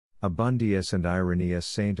Abundius and Irenaeus.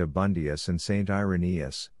 Saint Abundius and St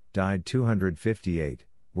Irenaeus, died 258,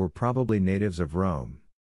 were probably natives of Rome.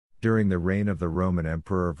 During the reign of the Roman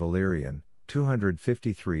Emperor Valerian,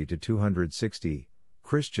 253 to 260,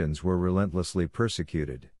 Christians were relentlessly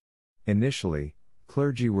persecuted. Initially,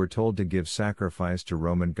 clergy were told to give sacrifice to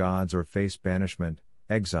Roman gods or face banishment,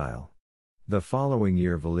 exile. The following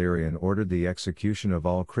year Valerian ordered the execution of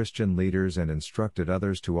all Christian leaders and instructed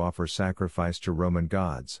others to offer sacrifice to Roman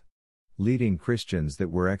gods. Leading Christians that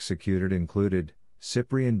were executed included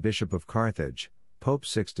Cyprian Bishop of Carthage, Pope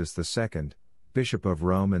Sixtus II, Bishop of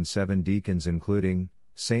Rome, and 7 deacons including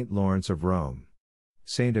Saint Lawrence of Rome,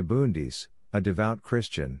 Saint Abundis, a devout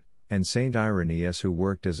Christian, and St Irenaeus, who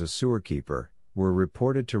worked as a sewerkeeper, were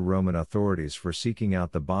reported to Roman authorities for seeking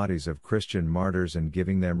out the bodies of Christian martyrs and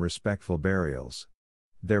giving them respectful burials.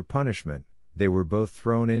 Their punishment: they were both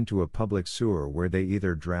thrown into a public sewer where they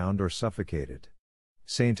either drowned or suffocated.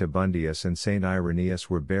 Saint Abundius and St Irenaeus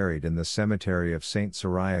were buried in the cemetery of St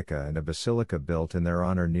Cyriaca and a basilica built in their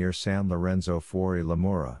honor near San Lorenzo fuori La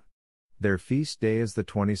Mura. Their feast day is the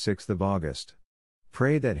 26th of August.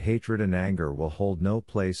 Pray that hatred and anger will hold no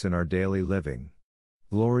place in our daily living.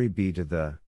 Glory be to the